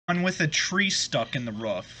One with a tree stuck in the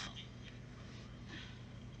roof.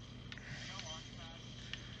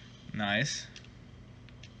 Nice.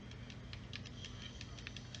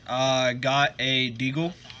 Got a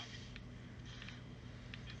deagle.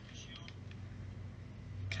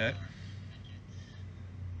 Okay.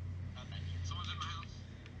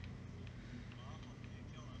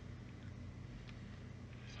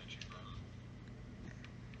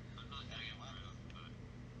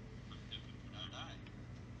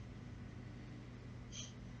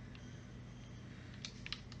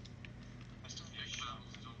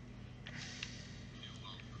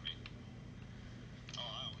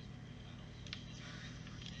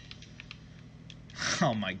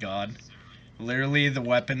 Oh my god. Literally, the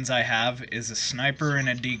weapons I have is a sniper and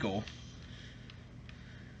a deagle.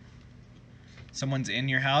 Someone's in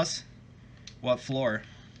your house? What floor?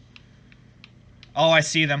 Oh, I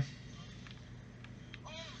see them.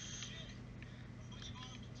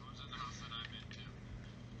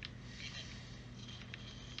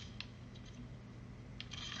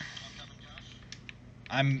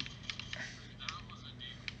 I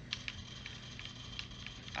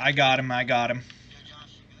got him, I got him.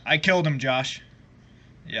 I killed him, Josh.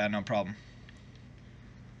 Yeah, no problem.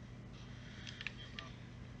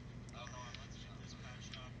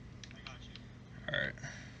 Alright.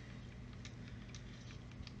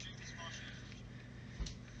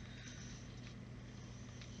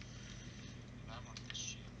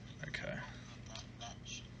 Okay.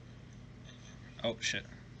 Oh, shit.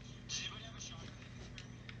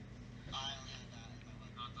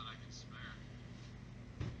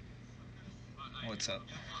 What's up?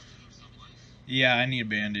 Yeah, I need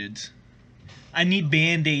band-aids. I need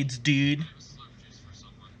band-aids, dude.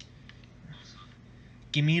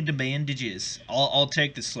 Give me the bandages. I'll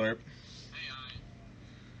take the slurp.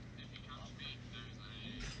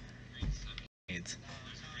 AIDS.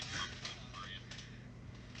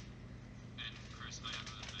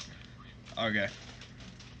 Okay.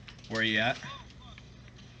 Where you at?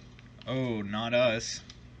 Oh, not us.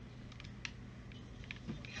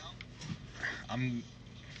 I'm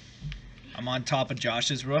on top of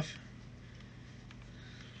Josh's roof.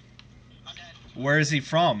 Where is he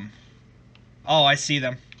from? Oh, I see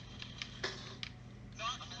them.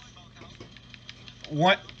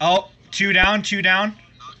 What? Oh, two down, two down.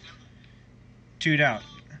 Two down.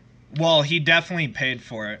 Well, he definitely paid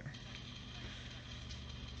for it.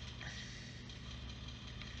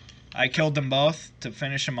 I killed them both to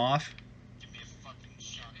finish him off.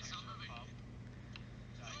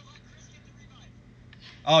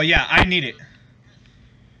 Oh, yeah, I need it.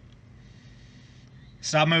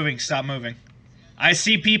 Stop moving, stop moving. I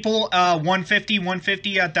see people, 150,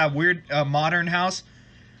 150 at that weird, modern house.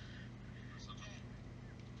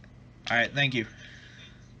 Alright, thank you.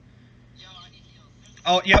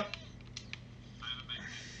 Oh, yep.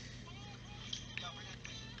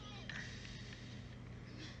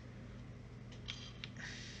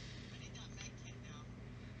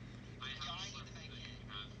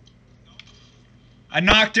 I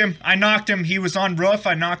knocked him. I knocked him. He was on roof.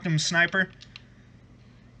 I knocked him sniper.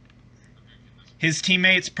 His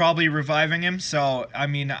teammate's probably reviving him, so, I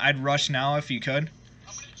mean, I'd rush now if you could.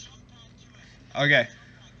 Okay.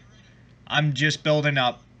 I'm just building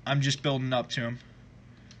up. I'm just building up to him.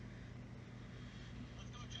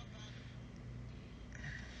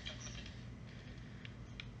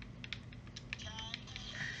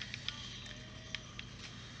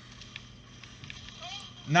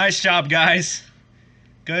 Nice job, guys.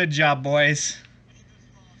 Good job, boys.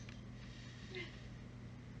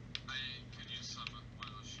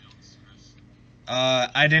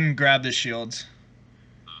 I didn't grab the shields.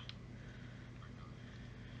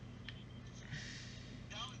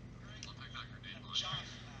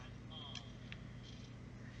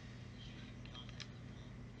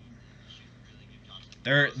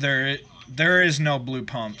 There is no blue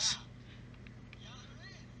pumps.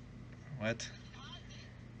 What?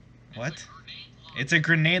 What? It's a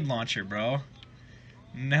grenade launcher, bro.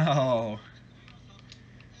 No.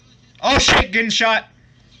 Oh shit, getting shot.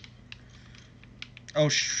 Oh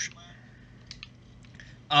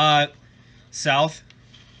south.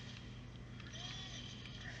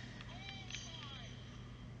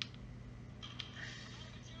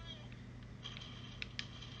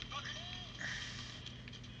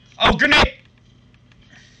 Oh, grenade!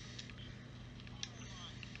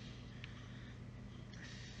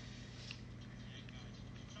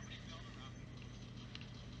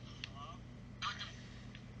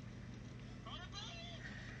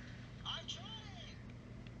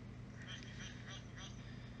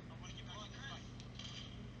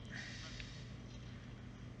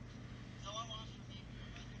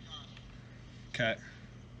 Okay.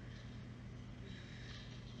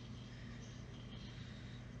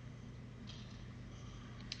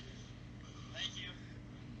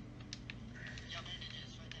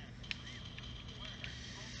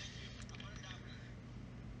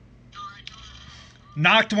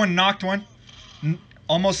 Knocked one, knocked one.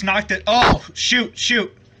 Almost knocked it. Oh, shoot,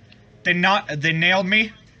 shoot. They nailed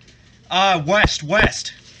me.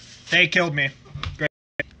 West. They killed me. Great.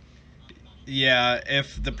 Yeah,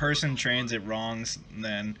 if the person trains it wrongs,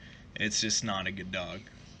 then it's just not a good dog.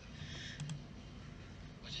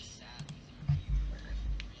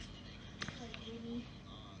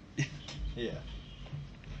 Yeah.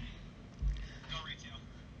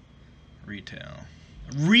 Retail.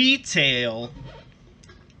 Retail.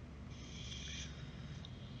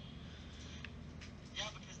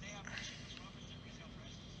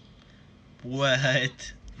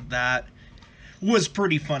 What? That was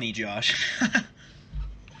pretty funny, Josh.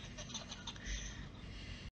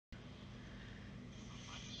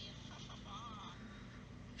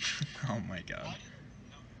 Oh my god.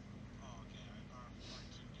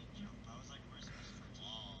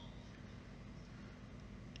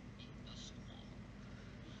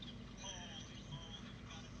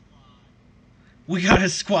 We got a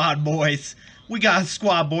squad, boys. We got a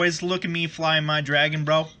squad, boys. Look at me flying my dragon,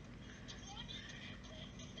 bro.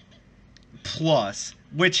 Plus,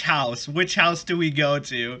 which house? Which house do we go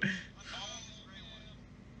to?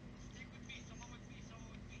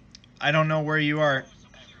 I don't know where you are.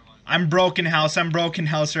 I'm broken house. I'm broken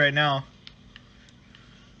house right now.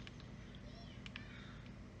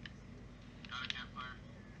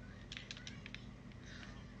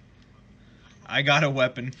 I got a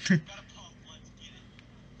weapon.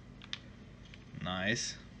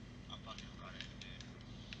 Nice.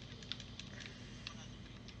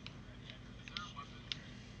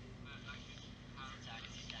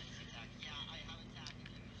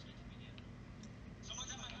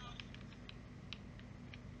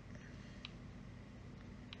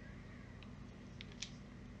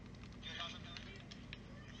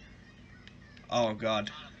 Oh god.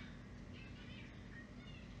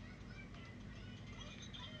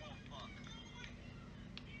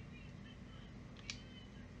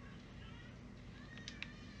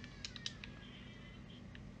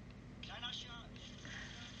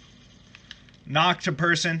 Knocked a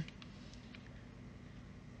person.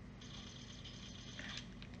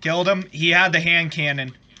 Killed him. He had the hand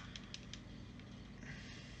cannon.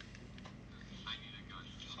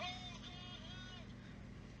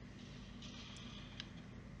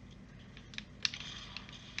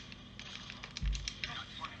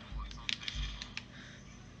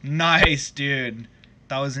 Nice, dude.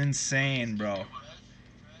 That was insane, bro.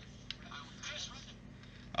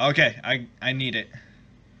 Okay, I need it.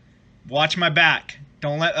 Watch my back.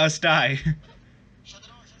 Don't let us die.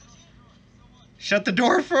 Shut the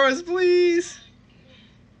door for us, please.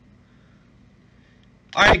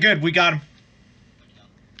 Alright, good. We got him.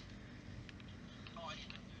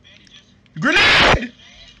 Grenade!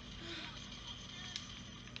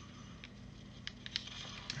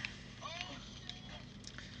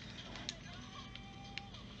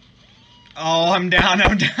 Oh, I'm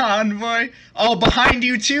down, boy. Oh, behind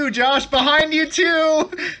you too, Josh. Behind you too.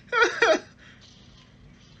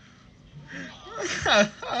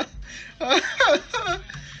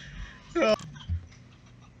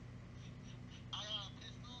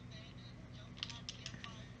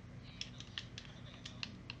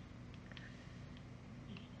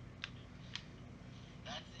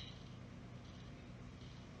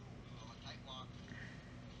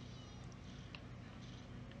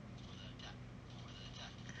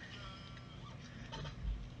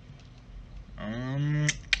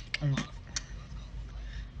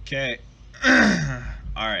 Okay.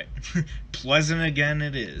 Alright. Pleasant again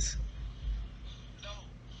it is.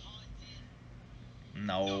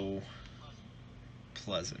 No.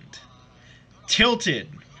 Pleasant. Tilted.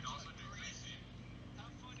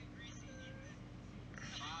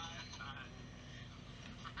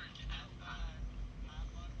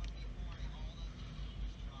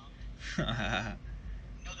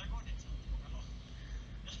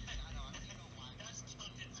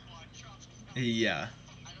 Yeah.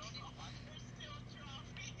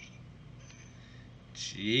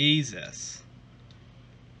 Jesus.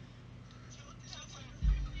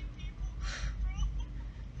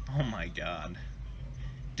 Oh my god.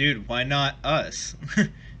 Dude, why not us?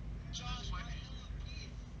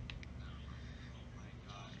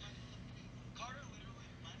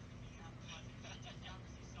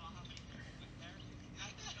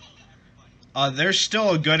 There's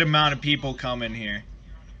still a good amount of people coming here.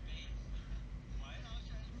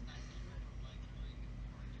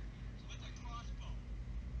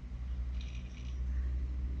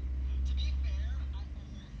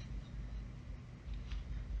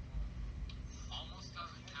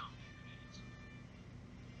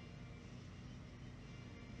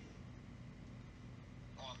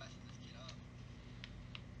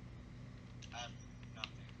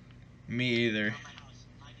 Me either.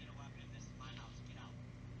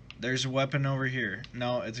 There's a weapon over here.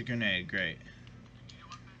 No, it's a grenade. Great.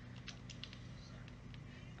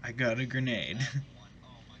 I got a grenade.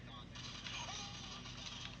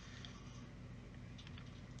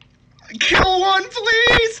 Kill one,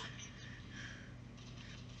 please!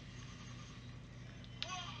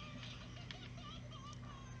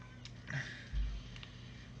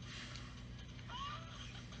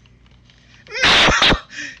 No!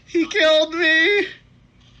 He killed me!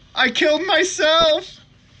 I killed myself!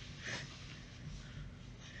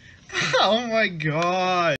 Oh my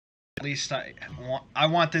god. At least I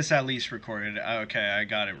want this at least recorded. Okay, I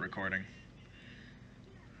got it recording.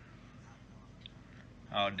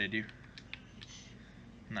 Oh, did you?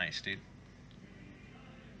 Nice, dude.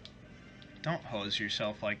 Don't hose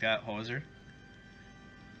yourself like that, hoser.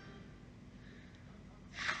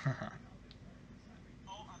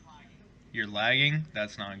 You're lagging?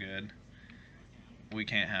 That's not good. We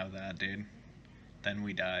can't have that, dude. Then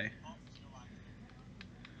we die.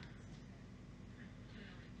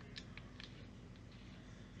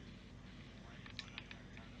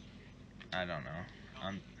 I don't know.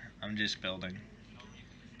 I'm just building.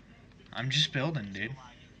 I'm just building, dude.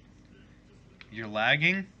 You're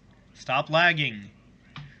lagging? Stop lagging.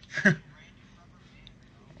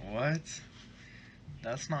 What?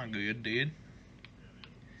 That's not good, dude.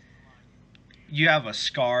 You have a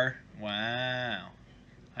scar? Wow.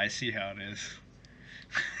 I see how it is.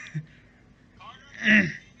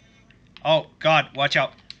 Oh, God, watch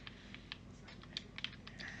out.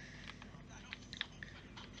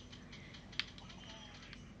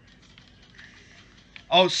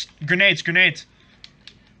 Oh, grenades, grenades.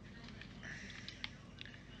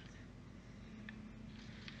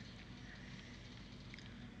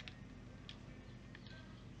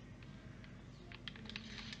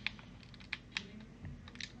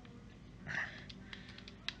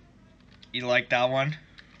 You like that one?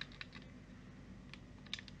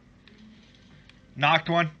 Knocked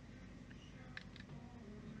one.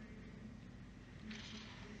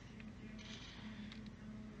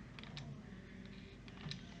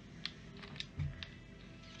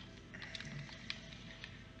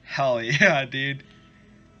 Hell yeah, dude.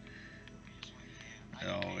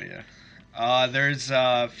 Oh yeah. There's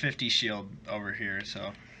 50 shield over here,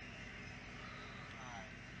 so.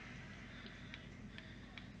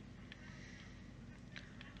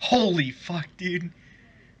 Holy fuck, dude.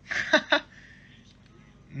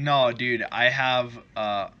 No, dude, I have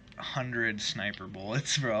 100 sniper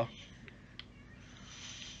bullets, bro.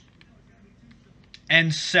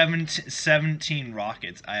 And 17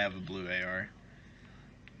 rockets. I have a blue AR.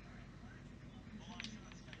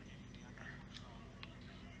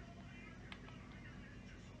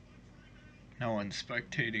 No one's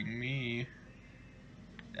spectating me.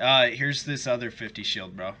 Here's this other 50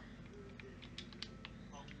 shield, bro.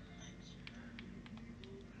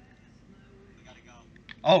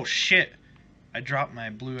 Oh shit! I dropped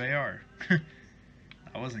my blue AR. That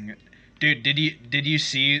wasn't good. Dude, did you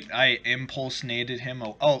see I impulse naded him?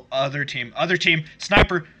 Oh, other team,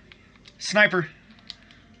 sniper, sniper.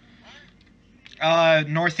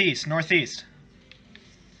 Northeast, northeast.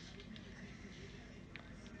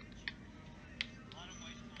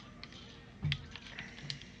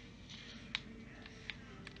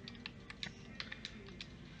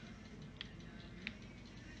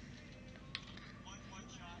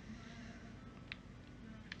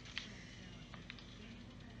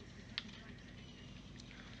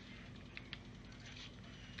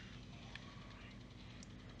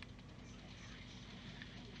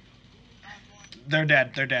 They're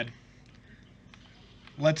dead. They're dead.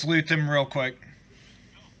 Let's loot them real quick.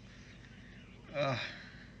 Uh,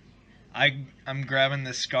 I'm grabbing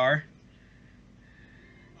this scar.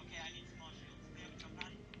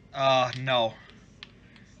 No.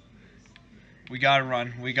 We gotta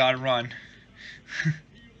run. We gotta run.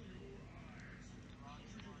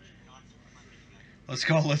 Let's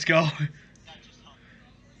go. Let's go.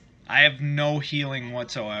 I have no healing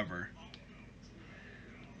whatsoever.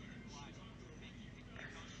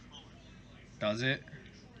 Does it?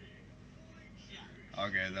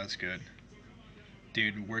 Okay, that's good.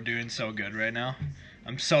 Dude, we're doing so good right now.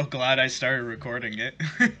 I'm so glad I started recording it.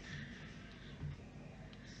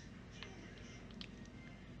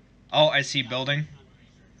 Oh, I see building.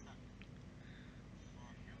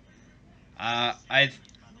 I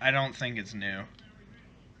don't think it's new.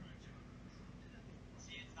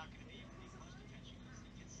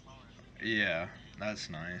 Yeah,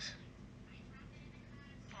 that's nice.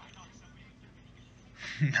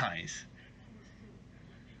 Nice.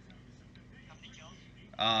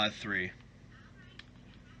 3.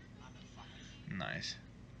 Nice.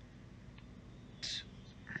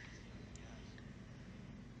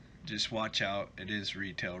 Just watch out. It is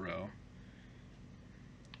retail row.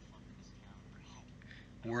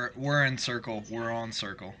 We're in circle. We're on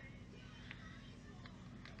circle.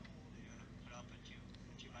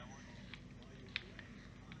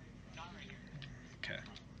 Okay.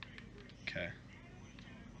 Okay.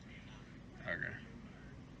 Okay.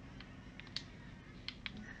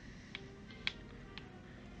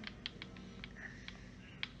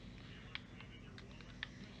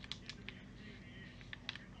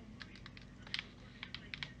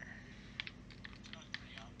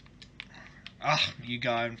 Ah, you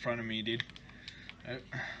got in front of me, dude.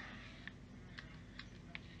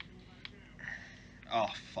 Oh,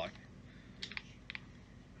 fuck.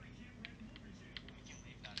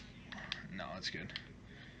 No, it's good.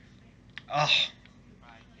 Oh.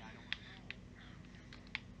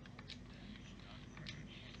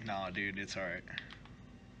 No, dude, it's alright.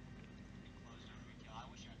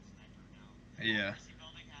 Yeah.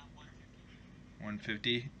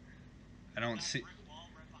 150? I don't see...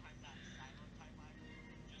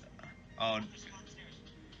 Oh.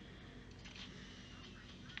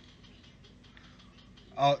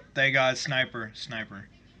 Oh, they got a sniper. Sniper.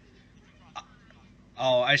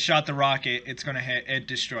 Oh, I shot the rocket. It's gonna hit. It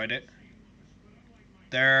destroyed it.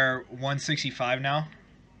 They're 165 now.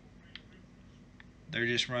 They're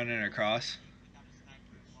just running across.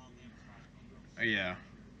 Yeah.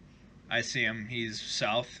 I see him. He's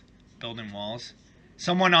south, building walls.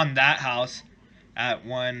 Someone on that house at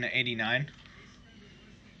 189.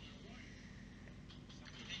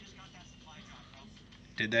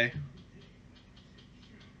 Did they?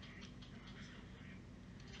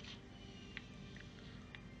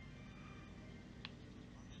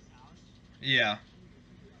 Yeah.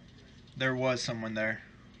 There was someone there.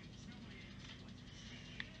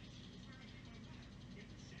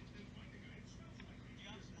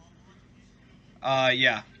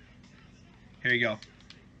 Yeah. Here you go.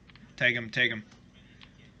 Take him, take him.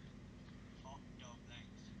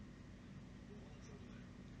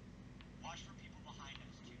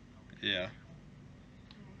 Yeah.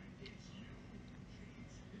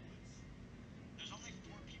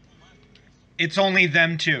 It's only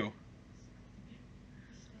them two.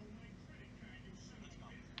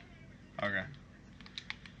 Okay.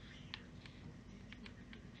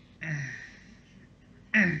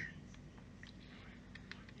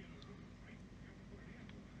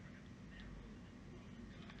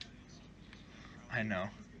 I know.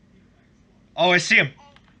 Oh, I see him.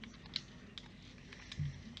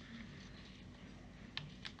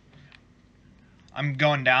 I'm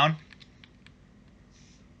going down.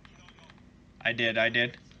 I did, I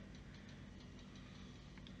did.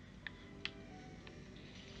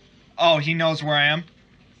 Oh, he knows where I am.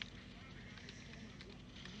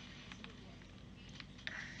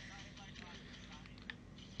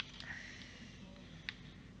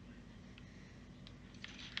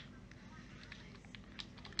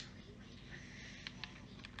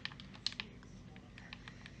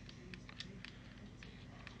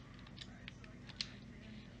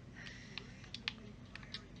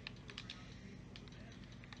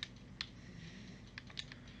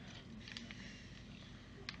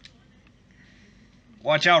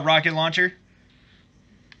 Watch out, rocket launcher.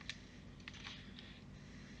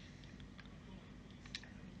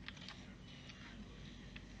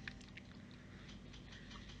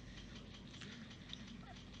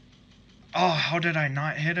 Oh, how did I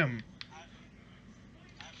not hit him?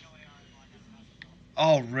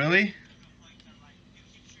 Oh, really?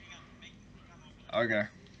 Okay.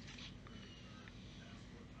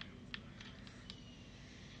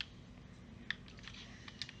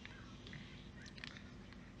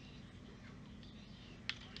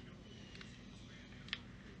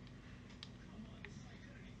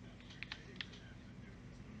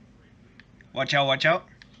 Watch out, watch out.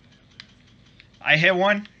 I hit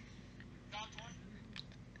one.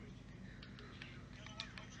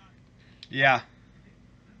 Yeah.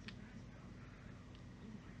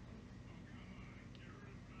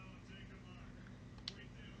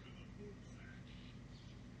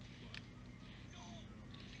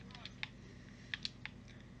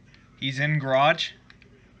 He's in garage.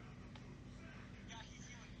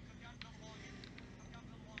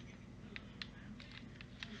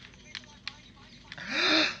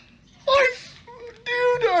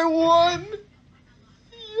 Dude, I won.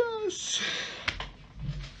 Yes.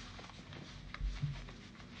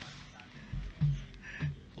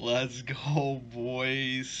 Let's go,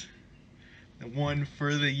 boys. One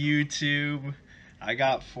for the YouTube. I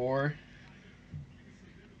got 4.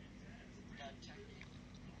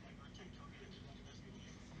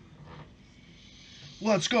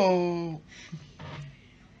 Let's go.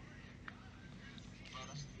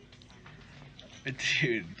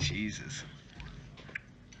 Dude, Jesus.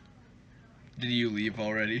 Did you leave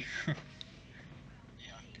already?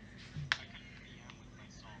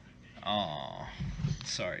 Aw.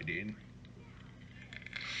 Sorry, dude.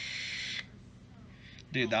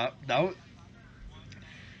 Dude,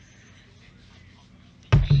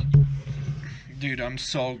 Dude, I'm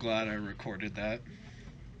so glad I recorded that.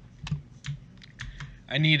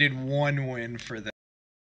 I needed one win for that.